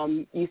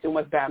 East and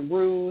West Baton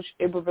Rouge,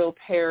 Iberville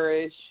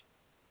Parish,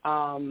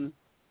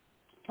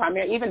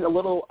 primarily even a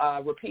little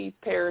Rapides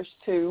Parish,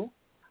 too.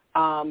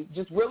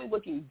 Just really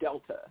looking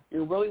Delta.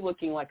 You're really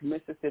looking like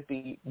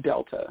Mississippi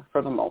Delta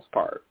for the most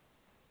part.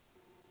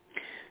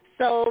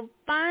 So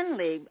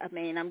finally,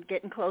 I'm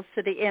getting close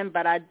to the end,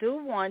 but I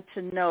do want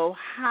to know,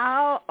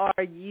 how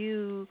are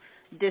you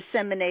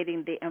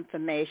disseminating the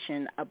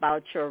information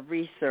about your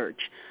research?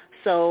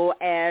 So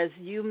as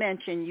you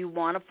mentioned, you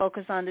want to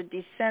focus on the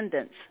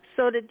descendants.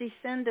 So the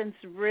descendants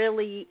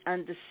really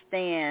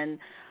understand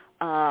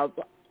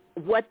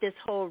what this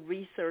whole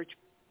research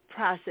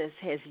process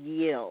has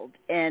yielded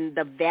and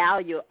the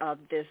value of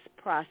this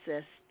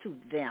process to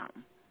them.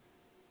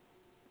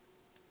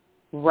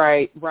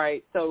 Right.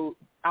 So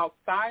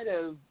outside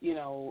of,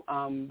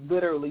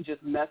 literally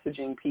just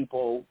messaging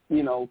people,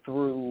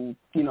 through,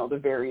 the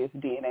various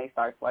DNA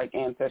sites like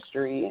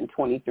Ancestry and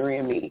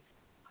 23andMe,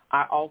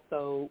 I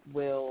also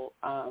will,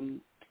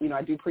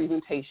 I do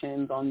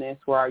presentations on this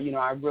where,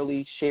 I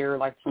really share,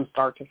 like, from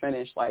start to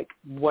finish, like,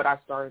 what I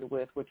started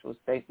with, which was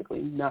basically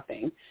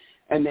nothing,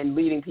 and then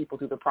leading people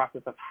through the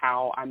process of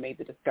how I made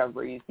the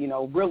discoveries,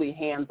 really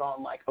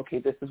hands-on, like, okay,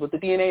 this is what the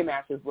DNA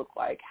matches look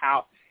like.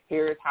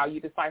 Here's how you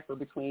decipher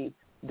between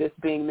this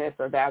being this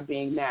or that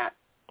being that.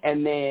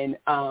 And then,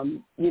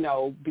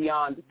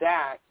 beyond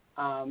that,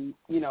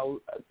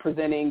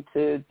 presenting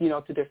to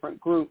different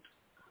groups.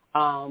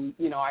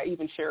 I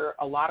even share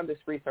a lot of this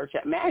research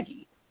at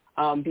Maggie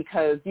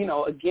because,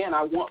 again,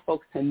 I want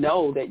folks to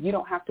know that you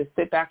don't have to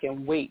sit back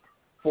and wait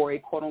for a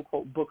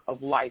quote-unquote book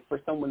of life for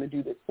someone to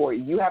do this for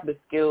you. You have the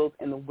skills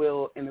and the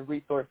will and the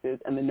resources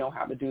and the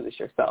know-how to do this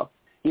yourself.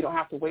 You don't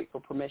have to wait for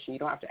permission. You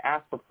don't have to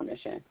ask for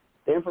permission.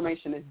 The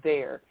information is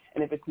there.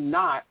 And if it's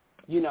not,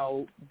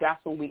 that's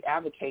when we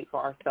advocate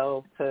for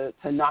ourselves to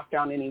knock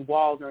down any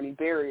walls or any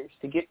barriers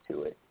to get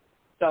to it.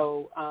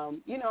 So,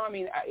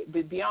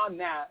 but beyond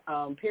that,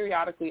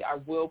 periodically I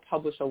will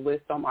publish a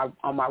list on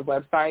my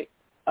website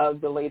of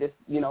the latest,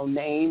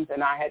 names.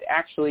 And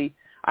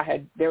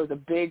there was a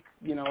big,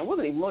 it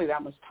wasn't even really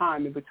that much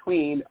time in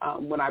between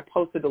when I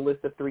posted a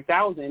list of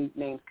 3,000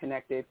 names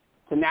connected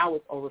to now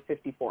it's over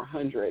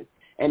 5,400.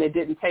 And it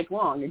didn't take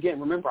long. Again,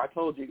 remember I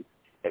told you,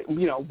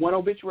 one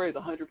obituary is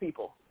 100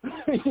 people.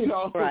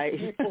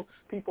 Right.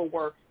 People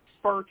were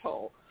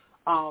fertile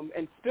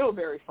and still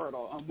very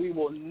fertile. We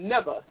will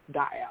never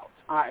die out.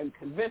 I am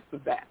convinced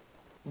of that.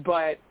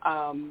 But,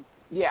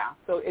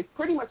 so it's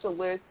pretty much a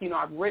list.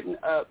 I've written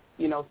up,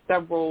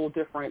 several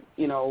different,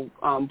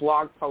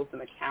 blog posts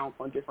and accounts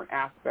on different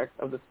aspects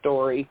of the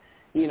story.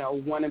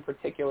 One in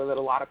particular that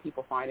a lot of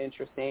people find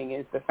interesting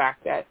is the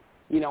fact that,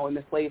 in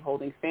the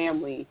slaveholding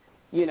family,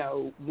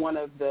 one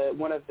of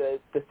the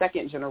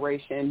second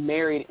generation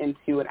married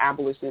into an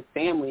abolitionist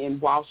family, and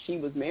while she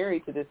was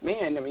married to this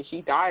man,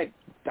 she died,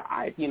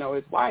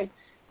 his wife,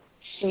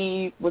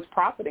 she was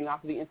profiting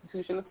off of the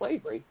institution of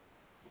slavery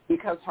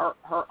because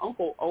her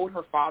uncle owed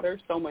her father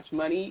so much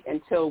money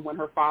until when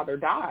her father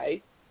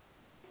died,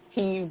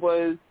 he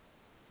was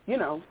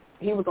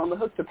on the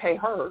hook to pay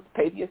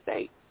the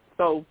estate.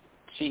 So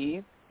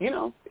she's,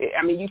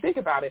 you think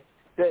about it.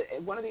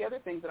 One of the other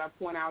things that I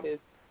point out is,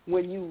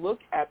 when you look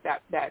at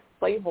that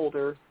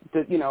slaveholder,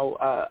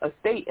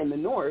 estate in the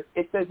North,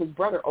 it says his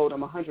brother owed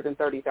him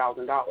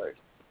 $130,000.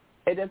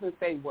 It doesn't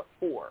say what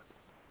for.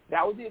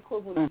 That was the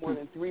equivalent of more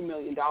than $3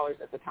 million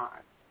at the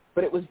time.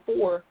 But it was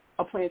for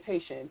a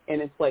plantation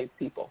and enslaved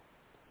people.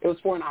 It was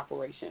for an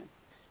operation.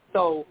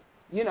 So,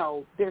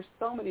 there's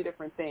so many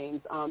different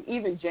things.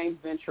 Even James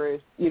Ventris,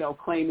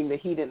 claiming that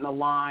he didn't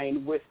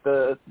align with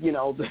the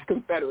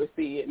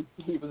Confederacy, and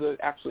he was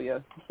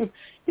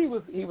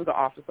he was an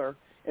officer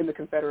in the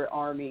Confederate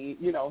Army.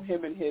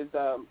 Him and his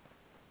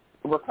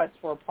request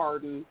for a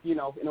pardon,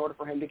 in order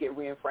for him to get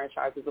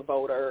reenfranchised as a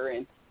voter,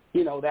 and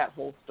that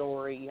whole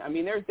story. I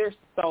mean, there's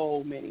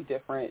so many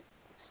different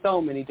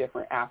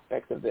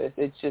aspects of this.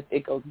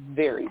 It goes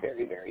very,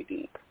 very, very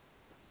deep.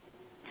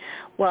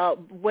 Well,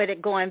 with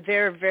it going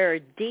very,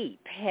 very deep,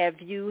 have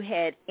you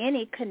had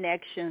any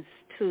connections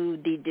to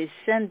the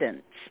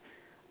descendants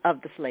of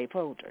the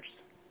slaveholders?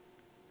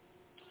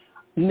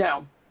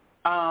 No.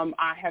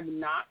 I have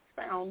not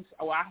found,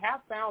 I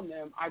have found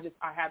them. I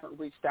haven't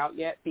reached out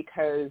yet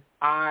because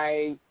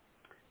I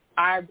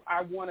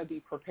want to be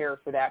prepared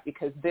for that,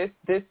 because this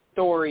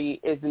story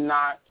is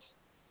not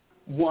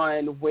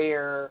one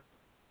where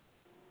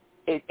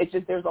it's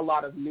just, there's a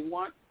lot of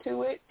nuance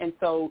to it. And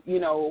so,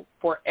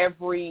 for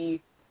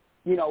every,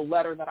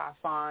 letter that I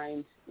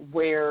find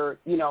where,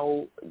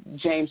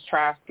 James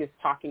Trask is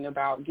talking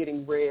about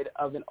getting rid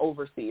of an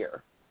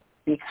overseer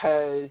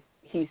because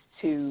he's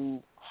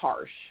too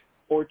harsh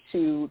or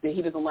that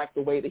he doesn't like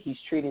the way that he's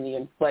treating the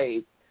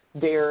enslaved,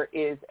 there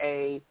is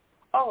I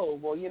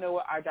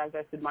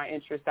divested my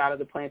interest out of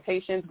the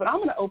plantations, but I'm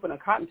going to open a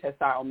cotton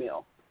textile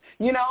mill,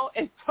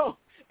 and so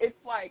it's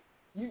like,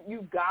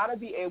 you've got to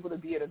be able to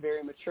be at a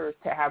very mature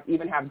to have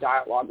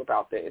dialogue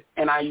about this.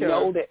 And I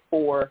know that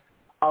for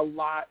a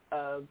lot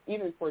of,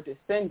 even for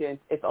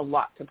descendants, it's a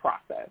lot to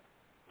process.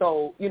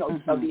 So,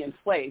 of the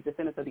enslaved,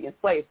 descendants of the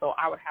enslaved. So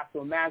I would have to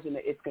imagine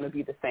that it's going to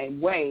be the same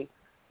way,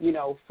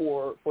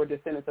 for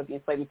descendants of the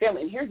enslaving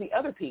family. And here's the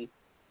other piece.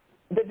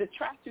 The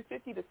Trask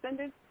 250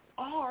 descendants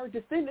are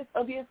descendants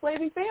of the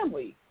enslaving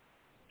family.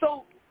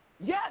 So,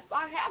 yes,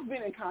 I have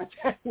been in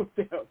contact with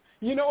them.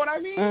 You know what I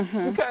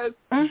mean? Because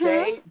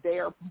they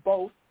are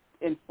both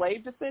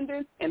enslaved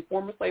descendants and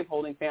former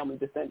slaveholding family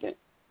descendants.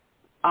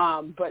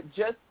 But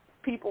just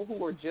people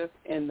who are just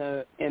in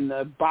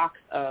the box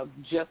of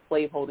just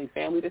slaveholding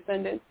family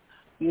descendants,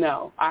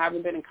 no, I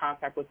haven't been in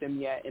contact with them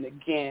yet. And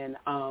again,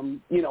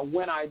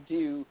 when I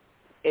do,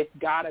 it's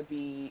got to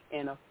be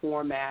in a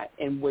format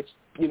in which,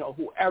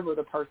 whoever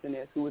the person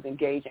is who is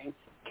engaging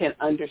can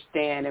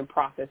understand and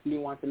process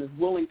nuance and is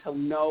willing to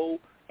know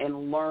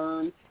and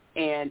learn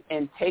and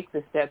take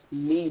the steps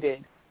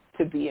needed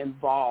to be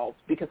involved,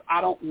 because I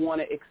don't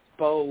want to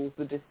expose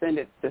the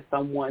descendants to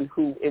someone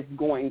who is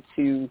going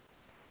to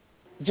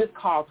just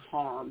cause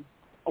harm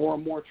or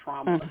more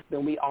trauma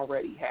than we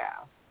already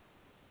have.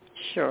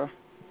 Sure.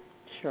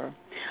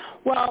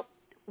 Well,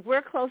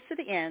 we're close to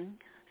the end.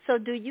 So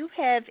do you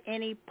have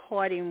any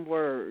parting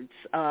words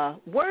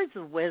of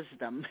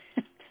wisdom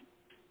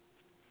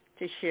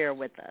to share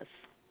with us?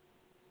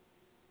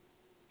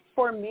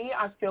 For me,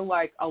 I feel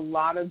like a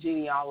lot of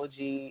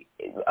genealogy,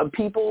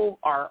 people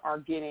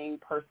are getting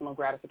personal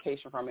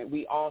gratification from it.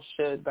 We all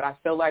should, but I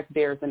feel like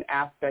there's an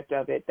aspect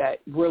of it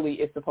that really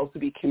is supposed to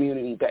be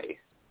community-based.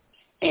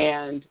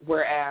 And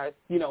whereas,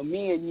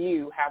 me and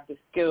you have the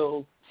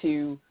skills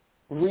to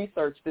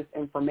research this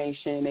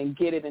information and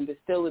get it and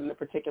distill it in a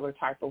particular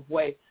type of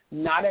way,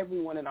 not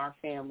everyone in our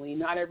family,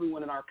 not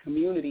everyone in our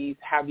communities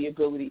have the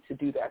ability to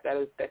do that.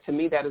 To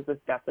me,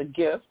 that's a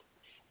gift.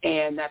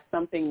 And that's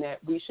something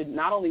that we should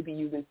not only be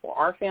using for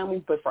our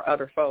families, but for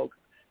other folks.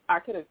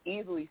 I could have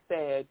easily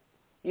said,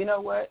 you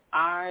know what,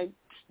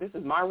 this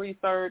is my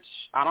research.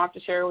 I don't have to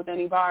share it with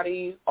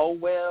anybody. Oh,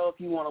 well, if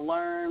you want to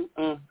learn,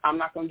 I'm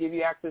not going to give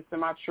you access to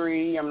my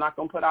tree. I'm not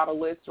going to put out a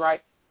list,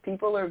 right?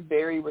 People are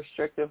very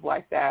restrictive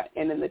like that.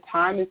 And in the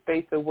time and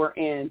space that we're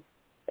in,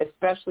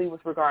 especially with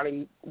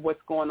regarding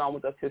what's going on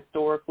with us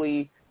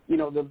historically,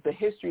 the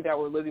history that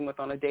we're living with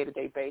on a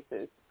day-to-day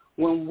basis,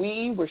 when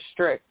we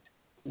restrict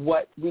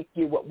what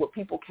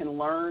people can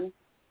learn,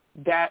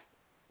 that's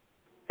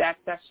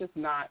just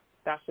not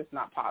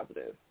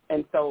positive.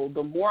 And so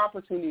the more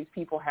opportunities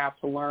people have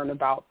to learn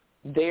about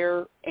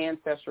their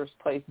ancestors'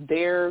 place,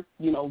 their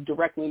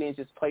direct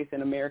lineage's place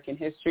in American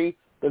history,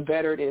 the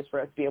better it is for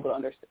us to be able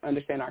to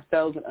understand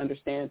ourselves and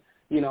understand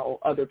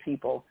other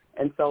people.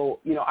 And so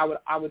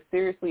I would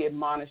seriously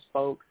admonish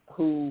folks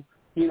who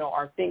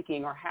are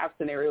thinking or have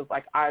scenarios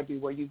like I do,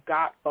 where you've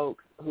got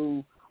folks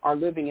who are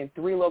living in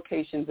 3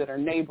 locations that are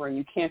neighboring.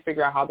 You can't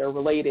figure out how they're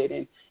related.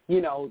 And,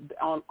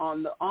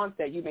 on the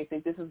onset, you may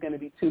think this is going to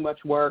be too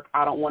much work.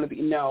 I don't want to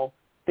be. No.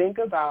 Think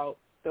about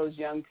those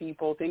young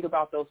people. Think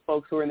about those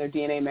folks who are in their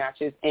DNA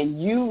matches, and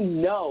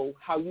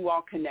how you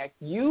all connect.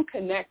 You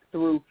connect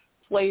through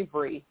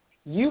slavery.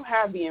 You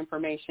have the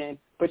information,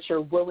 but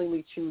you're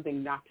willingly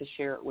choosing not to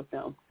share it with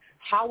them.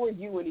 How are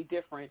you any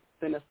different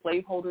than a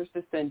slaveholder's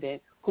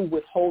descendant who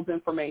withholds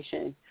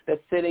information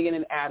that's sitting in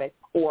an attic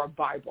or a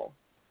Bible?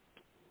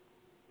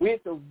 We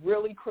have to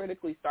really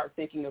critically start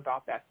thinking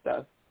about that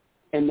stuff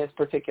in this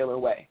particular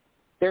way.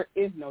 There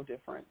is no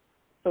difference.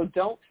 So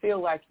don't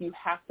feel like you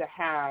have to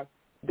have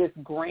this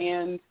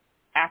grand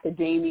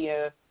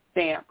academia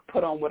stamp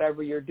put on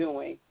whatever you're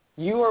doing.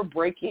 You are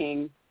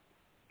breaking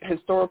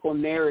historical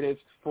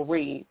narratives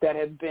free that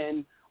have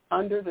been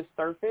under the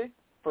surface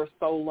for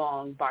so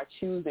long by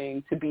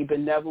choosing to be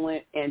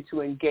benevolent and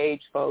to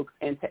engage folks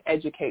and to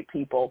educate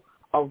people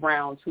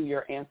around who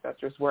your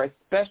ancestors were,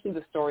 especially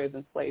the story of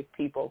enslaved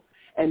people,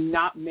 and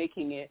not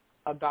making it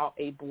about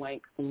a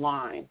blank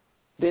line.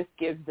 This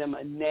gives them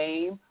a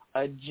name,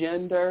 a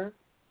gender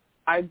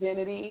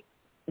identity,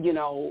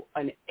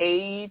 an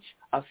age,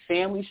 a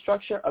family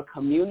structure, a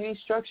community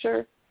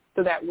structure,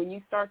 so that when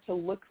you start to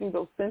look through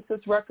those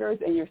census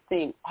records and you're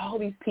seeing all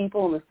these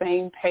people on the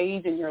same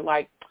page and you're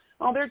like,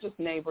 oh, they're just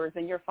neighbors,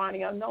 and you're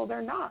finding out, no,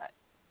 they're not.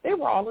 They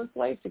were all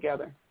enslaved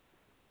together.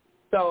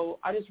 So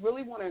I just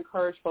really want to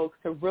encourage folks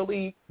to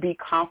really be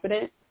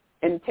confident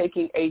in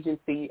taking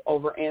agency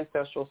over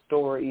ancestral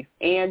stories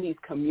and these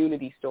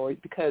community stories,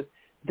 because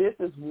this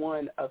is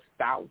one of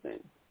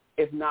thousands,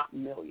 if not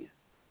millions.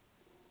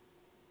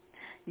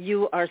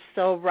 You are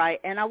so right.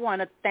 And I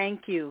want to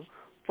thank you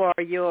for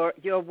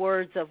your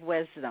words of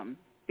wisdom,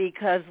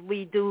 because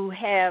we do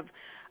have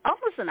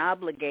almost an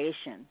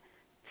obligation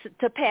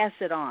to pass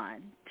it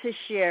on, to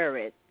share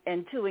it,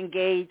 and to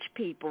engage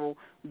people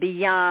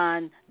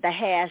beyond the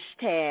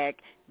hashtag,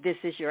 this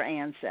is your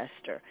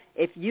ancestor.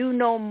 If you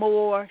know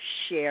more,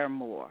 share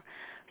more.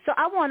 So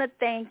I want to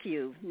thank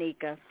you,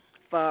 Nicka,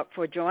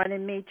 for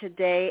joining me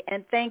today,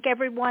 and thank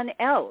everyone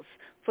else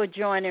for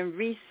joining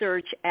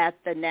Research at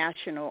the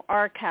National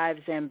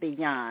Archives and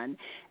Beyond.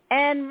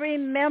 And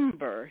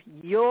remember,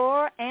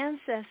 your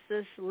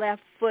ancestors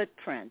left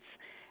footprints,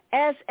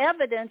 as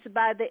evidenced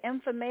by the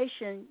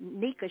information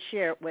Nicka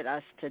shared with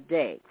us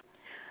today.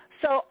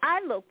 So I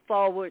look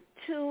forward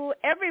to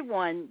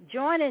everyone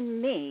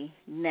joining me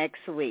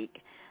next week.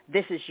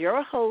 This is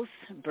your host,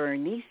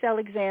 Bernice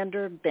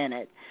Alexander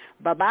Bennett.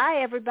 Bye-bye,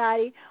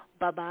 everybody.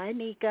 Bye-bye,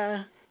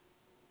 Nicka.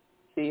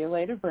 See you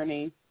later,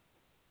 Bernice.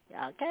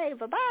 Okay,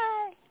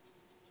 bye-bye.